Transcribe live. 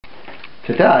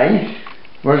Today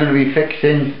we're going to be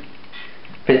fixing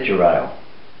picture rail.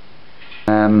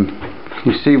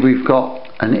 You see we've got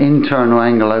an internal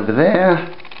angle over there,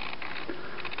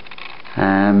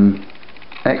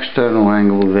 external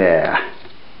angle there.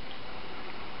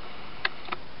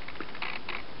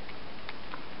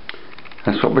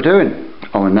 That's what we're doing.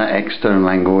 Oh, and that external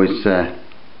angle is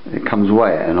it comes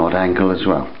away at an odd angle as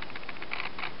well.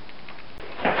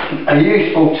 A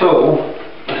useful tool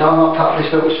is I've knocked up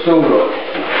this little stool hook,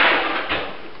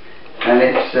 and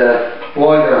it's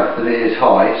wider than it is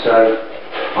high, so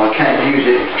I can use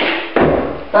it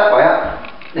that way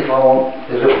up if I want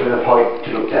a little bit of height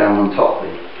to look down on top of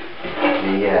the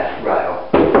rail.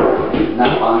 And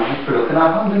that one is for looking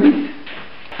up underneath.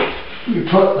 You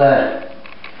put the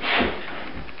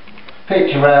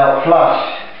picture rail flush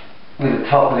with the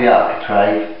top of the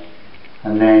architrave,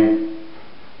 and then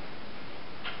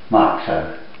mark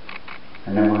so,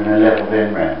 and then we're going to level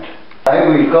them round. Okay,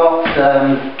 we've got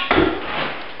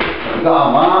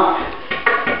our mark,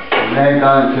 and they're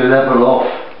going to level off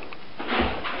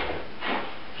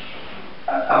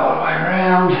all the way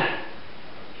around.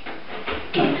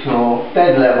 Make sure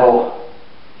dead level,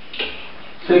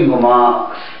 single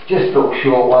marks, just little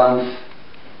short ones,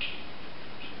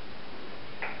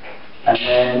 and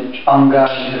then I'm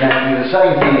going to then do the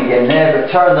same thing again there,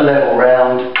 but turn the level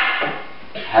round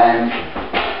and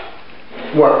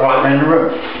work right around the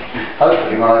room.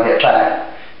 Hopefully when I get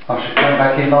back I should come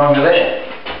back in line with it.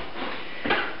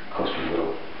 Of course we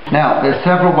will. Now there's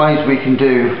several ways we can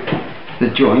do the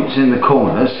joints in the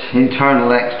corners,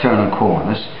 internal, external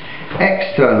corners.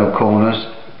 External corners,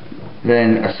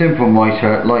 then a simple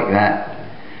mitre like that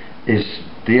is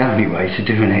the only way to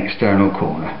do an external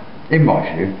corner, in my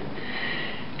view.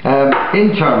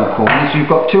 Internal corners, you've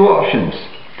got two options.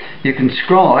 You can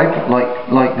scribe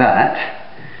like that,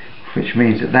 which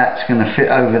means that that's going to fit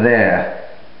over there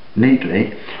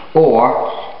neatly,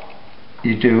 or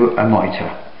you do a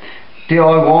mitre.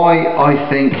 DIY, I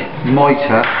think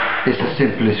mitre is the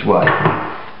simplest way,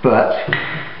 but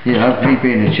you know, me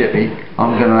being a chippy,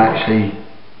 I'm going to actually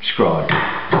scribe.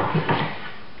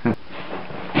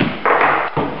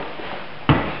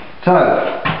 So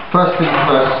first thing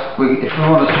first, if we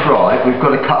want to scribe, we've got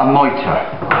to cut a mitre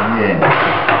on the end.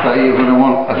 So you're going to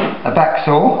want a back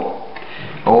saw,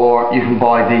 or you can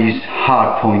buy these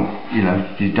hard point, you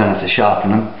know, you don't have to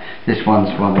sharpen them. This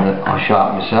one's one that I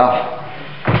sharpen myself,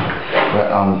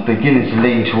 but I'm beginning to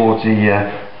lean towards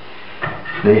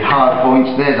the hard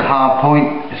points. There's a hard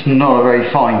point. It's not a very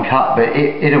fine cut, but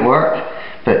it'll work.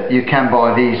 But you can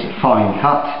buy these fine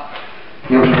cut.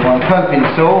 You're going to want a coping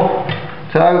saw,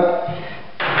 toe,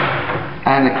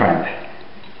 and a cramp.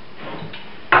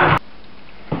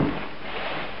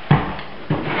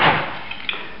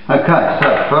 Okay, so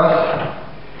first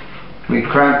we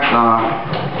cramp our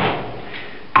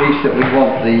piece that we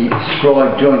want the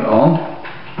scribe joint on.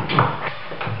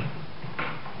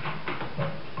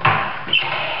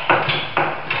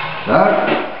 So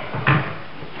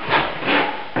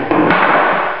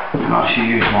I should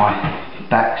use my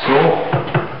back saw.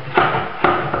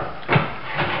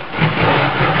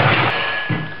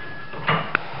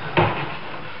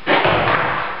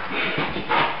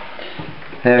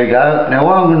 There we go. Now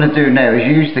what I'm going to do now is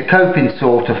use the coping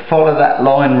saw to follow that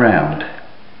line round.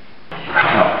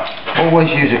 Now, always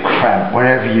use a cramp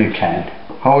wherever you can.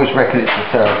 I always reckon it's the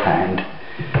third hand.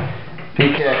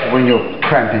 Be careful when you're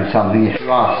cramping something. If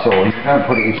you are sawing, you don't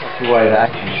put it in such a way that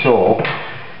as you saw,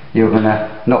 you're going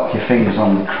to knock your fingers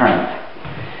on the cramp.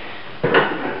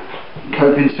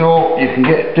 Coping saw, you can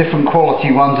get different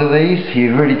quality ones of these.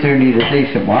 You really do need a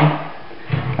decent one.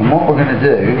 And what we're going to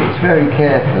do is very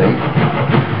carefully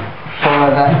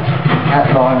follow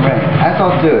that line round. As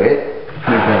I do it,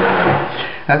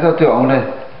 I'm going to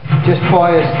just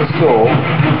bias the saw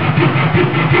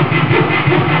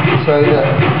so that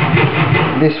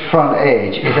this front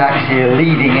edge is actually a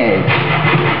leading edge.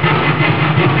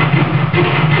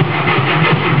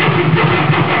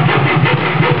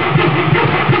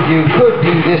 You could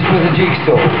do this with a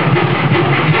jigsaw.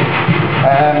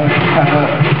 And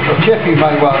a chippy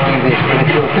may well do this, but if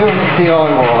you're doing it DIY,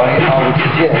 I would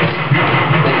suggest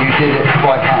that you did it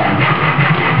by hand.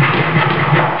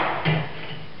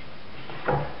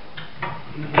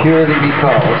 Purely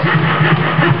because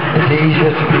it's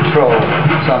easier to control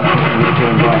something when you're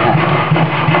doing by hand.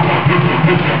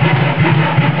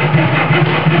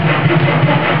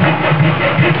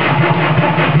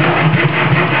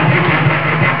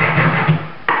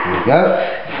 There we go.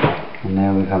 And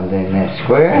now we come down there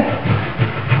square.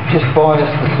 Just bias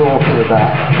the saw to the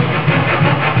back.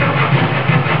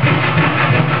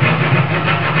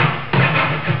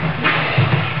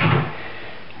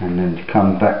 and then to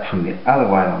come back from the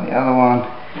other way on the other one.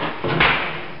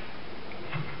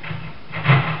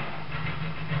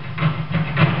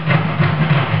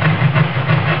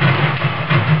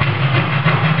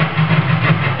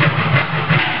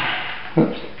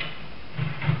 Oops.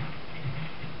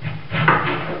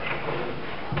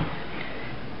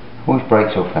 Always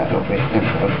breaks off that little bit. There we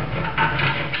go.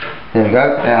 There we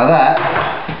go. Now that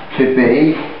should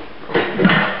be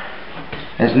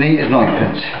as neat as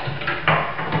ninepence.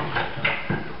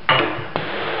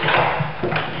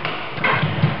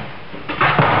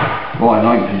 Why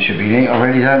ninepence should be neat, I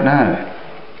really don't know.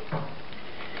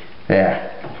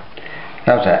 There.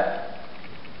 How's that?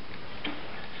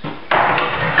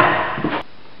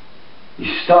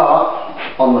 You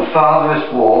start on the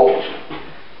farthest wall,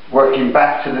 working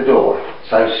back to the door.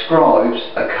 So scribes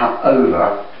are cut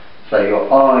over, so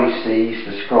your eye sees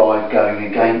the scribe going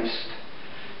against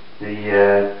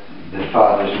the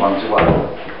farthest ones away.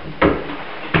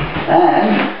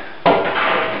 And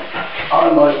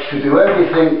I like to do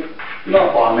everything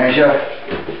not by measure,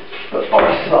 but by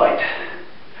sight.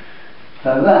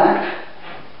 So that,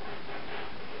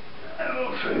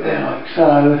 all through there like so,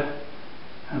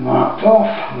 and marked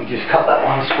off. We just cut that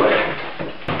one square.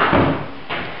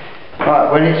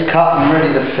 Right, when it's cut and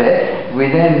ready to fit, we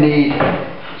then need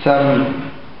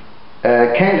some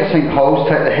countersink holes.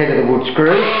 Take the head of the wood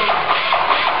screw.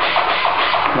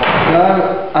 Like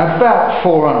so, about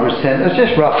 400 centres,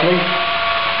 just roughly.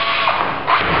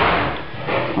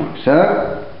 Like so.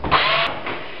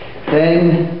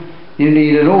 Then you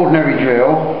need an ordinary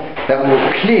drill that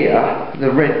will clear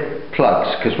the red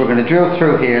plugs, because we're going to drill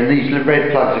through here and these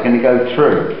red plugs are going to go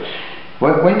through.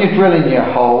 When you're drilling your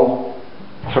hole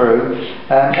through,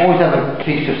 always have a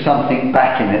piece of something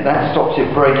back in it. That stops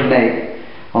it breaking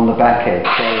out on the back edge.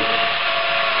 So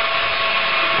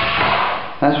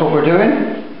that's what we're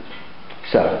doing.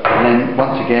 So, and then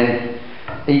once again,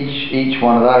 each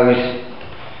one of those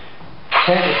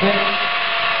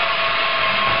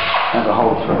and the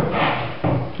hole through.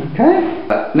 Okay.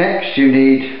 Next, you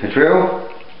need a drill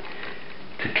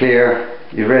to clear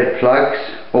your red plugs,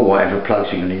 or whatever plugs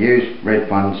you're going to use. Red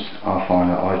ones I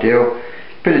find are ideal.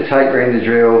 Bit of tape around the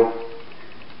drill,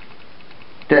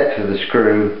 depth of the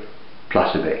screw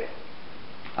plus a bit,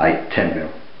 8-10 mil.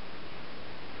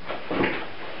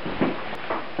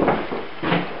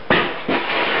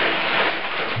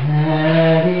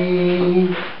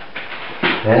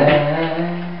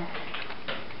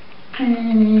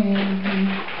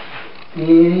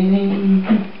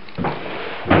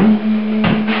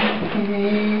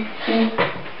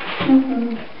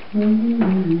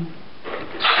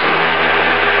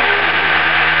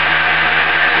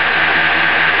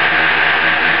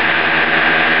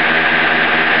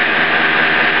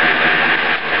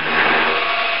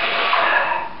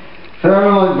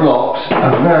 Thermite blocks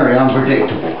are very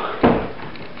unpredictable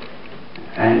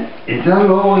and it doesn't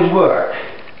always work.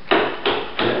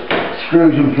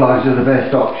 Screws and plugs are the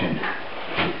best option.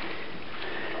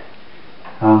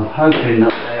 I'm hoping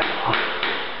that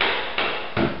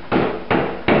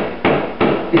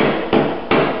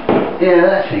yeah,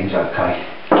 that seems okay.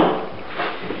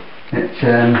 It's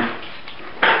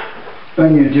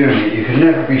when you're doing it, you can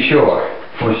never be sure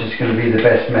which is going to be the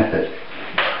best method.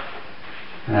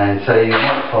 And so you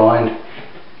might find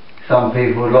some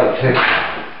people would like to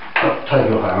take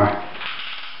your hammer,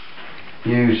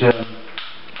 use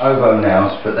oboe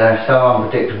nails, but they're so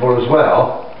unpredictable as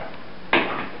well.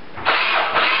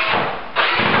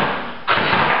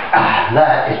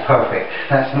 That is perfect.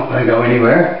 That's not going to go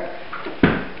anywhere.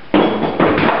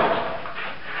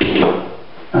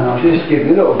 And I'll just give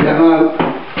you a little demo.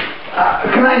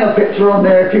 I can hang a picture on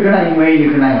there. If you can hang me,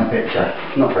 you can hang a picture.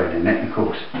 Not very neat, of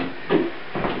course.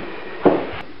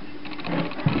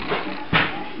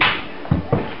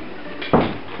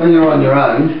 When you're on your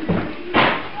own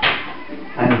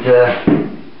and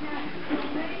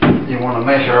you want to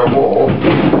measure a wall,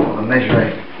 or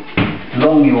measure how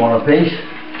long you want a piece,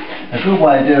 a good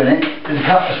way of doing it is a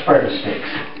couple of spreader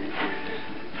sticks.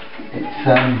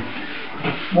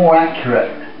 It's more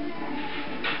accurate.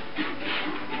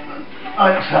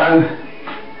 Like so.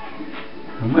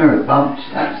 And where it bumps,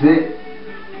 that's it.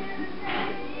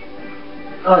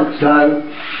 Like so.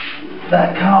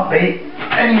 That can't be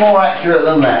any more accurate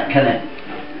than that, can it?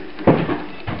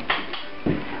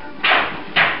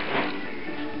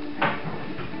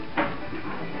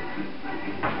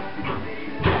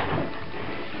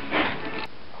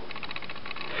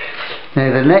 Now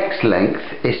the next length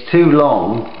is too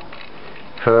long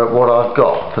for what I've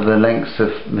got, for the lengths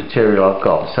of material I've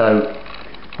got. So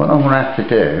what I'm going to have to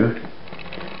do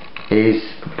is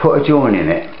put a join in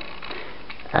it.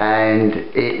 and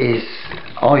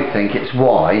I think it's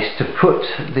wise to put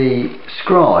the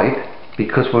scribe,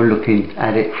 because we're looking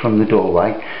at it from the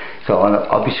doorway, so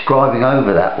I'll be scribing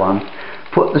over that one.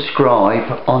 Put the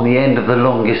scribe on the end of the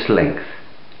longest length,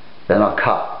 then I'll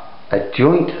cut a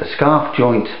joint, a scarf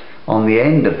joint on the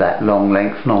end of that long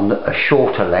length and on a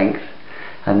shorter length,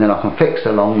 and then I can fix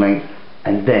the long length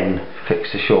and then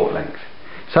fix the short length.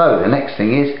 So the next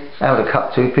thing is how to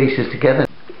cut two pieces together.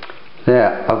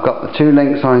 There, I've got the two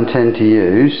lengths I intend to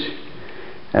use,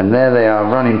 and there they are,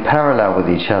 running parallel with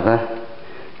each other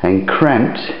and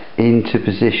cramped into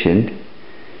position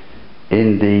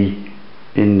in the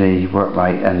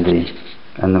workmate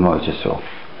and the miter saw.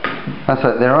 That's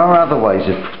it. There are other ways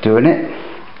of doing it,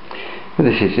 but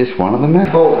this is just one of them. The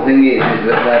important thing is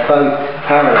that they're both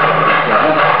parallel with each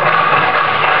other.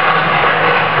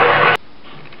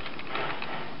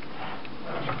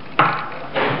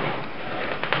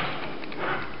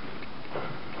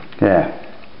 Yeah,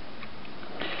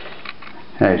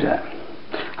 there's that.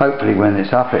 Hopefully when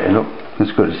it's up it'll look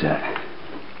as good as that.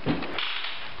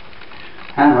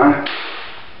 Hammer.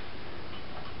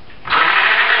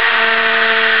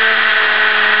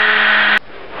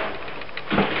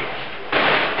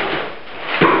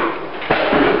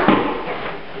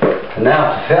 And now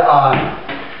to fit our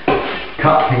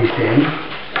cut piece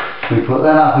in, we put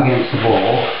that up against the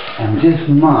wall and just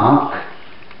mark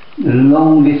the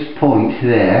longest point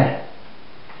there.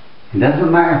 It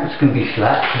doesn't matter if it's going to be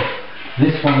flat.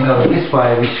 This one going this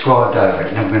way will be scribed over it.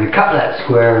 And I'm going to cut that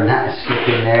square and that will slip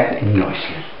in there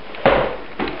nicely.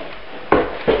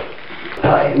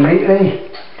 Cut it neatly.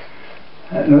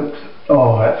 That looks,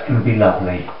 oh, that's going to be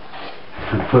lovely.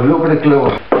 And put a little bit of glue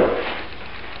on.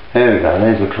 There we go,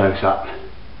 there's a close up.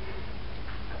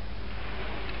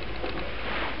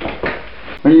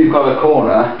 When you've got a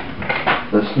corner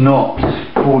that's not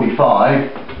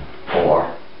 45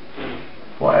 or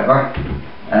whatever,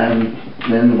 and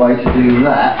then the way to do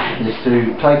that is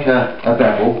to take a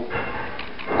bevel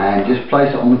and just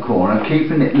place it on the corner,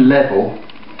 keeping it level,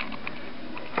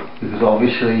 because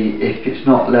obviously if it's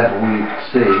not level, you can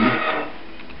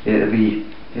see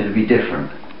it'll be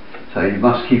different. So you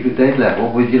must keep it dead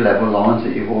level with your level lines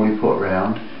that you've already put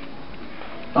around,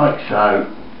 like so.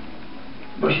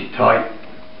 Push it tight.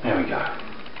 There we go.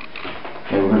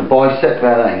 Okay, we're going to bisect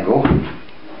that angle.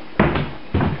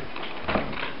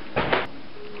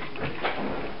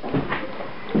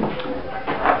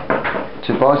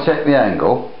 To bisect the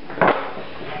angle,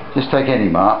 just take any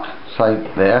mark, say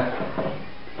there,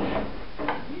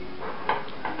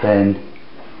 then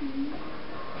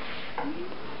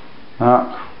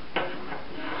mark,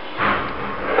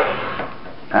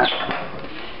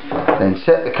 then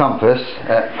set the compass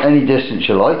at any distance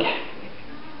you like,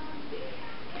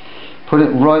 put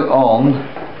it right on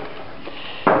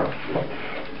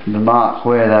the mark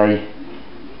where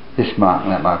this mark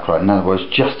and that mark, right, in other words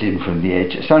just in from the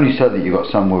edge. It's only so that you've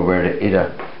got somewhere where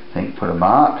I think put a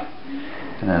mark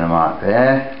and then a mark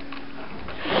there.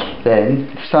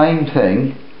 Then same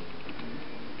thing,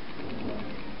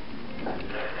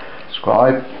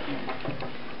 scribe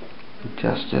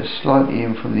just slightly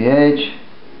in from the edge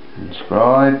and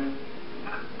scribe,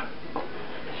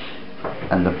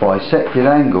 and the bisected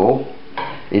angle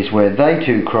is where they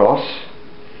two cross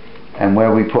and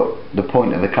where we put the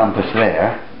point of the compass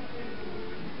there,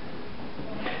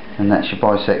 and that's your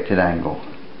bisected angle.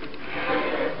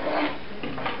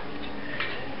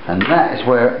 And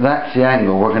that's the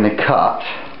angle we're going to cut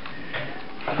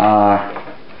our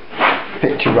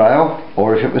picture rail,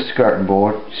 or if it was skirting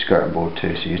board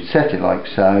too. So you'd set it like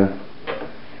so,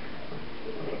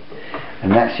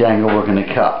 and that's the angle we're going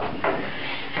to cut.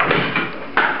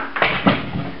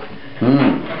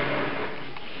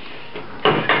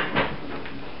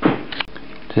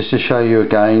 Just to show you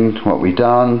again what we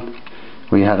done,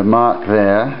 we had a mark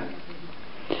there,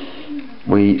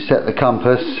 we set the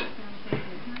compass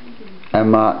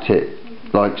and marked it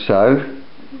like so.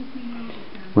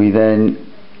 We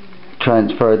then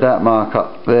transferred that mark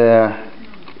up there,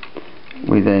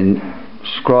 we then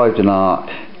scribed an arc,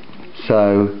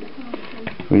 so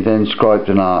we then scribed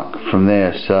an arc from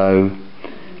there, so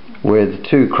where the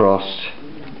two crossed,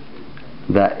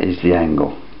 that is the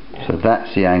angle. So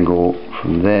that's the angle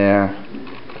from there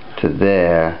to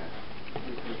there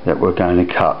that we're going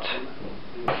to cut.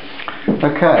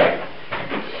 Okay,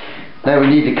 now we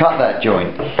need to cut that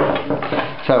joint.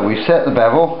 So we've set the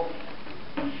bevel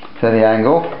to the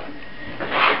angle.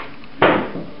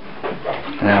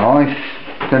 Now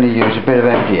I'm going to use a bit of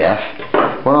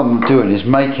MDF. What I'm doing is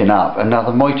making up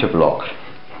another miter block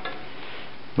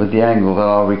with the angle that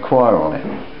I'll require on it.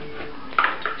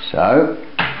 So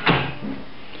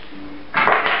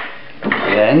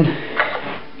then,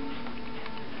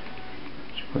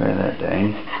 square that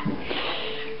down.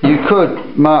 You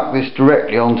could mark this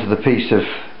directly onto the piece of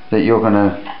that you want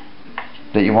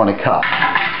to cut,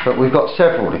 but we've got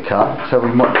several to cut, so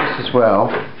we might just as well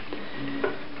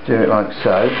do it like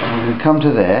so. And we're going to come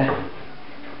to there.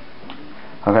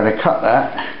 I'm going to cut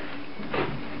that,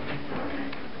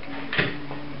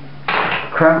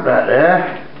 cramp that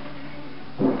there.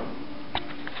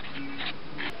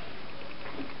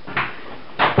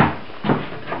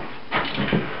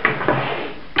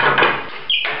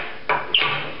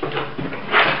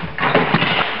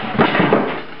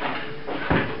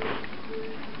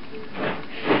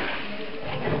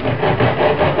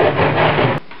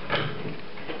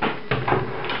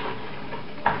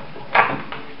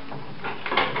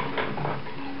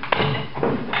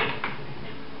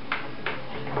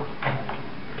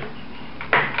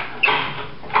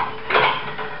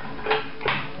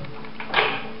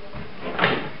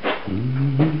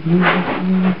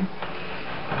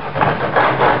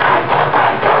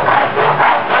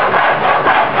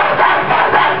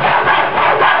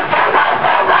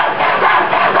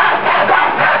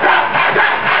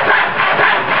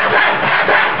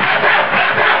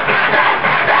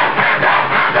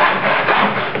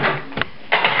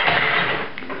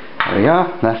 There we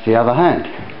are, that's the other hand.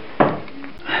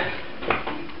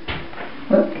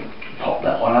 Pop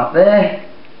that one up there.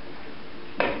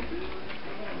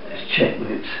 Let's check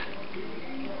that it's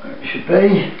where it should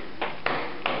be.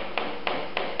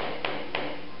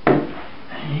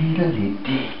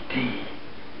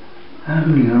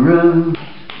 Only a row.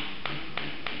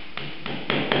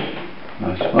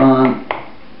 Nice one.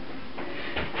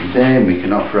 And then we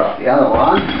can offer up the other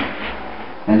one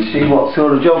and see what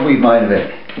sort of job we've made of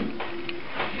it.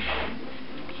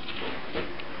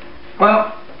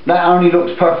 Well, that only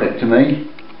looks perfect to me.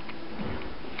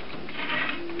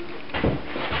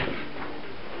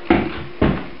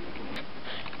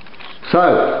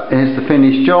 So, here's the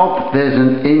finished job. There's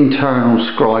an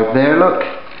internal scribe there, look.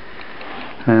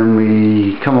 And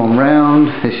we come on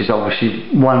round. This is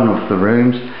obviously one of the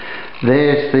rooms.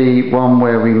 There's the one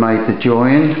where we made the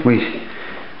join,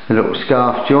 the little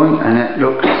scarf joint, and it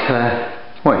looks,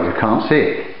 well, you can't see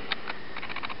it.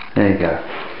 There you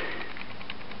go.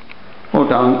 All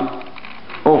done,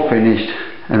 all finished,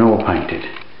 and all painted.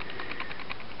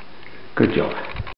 Good job.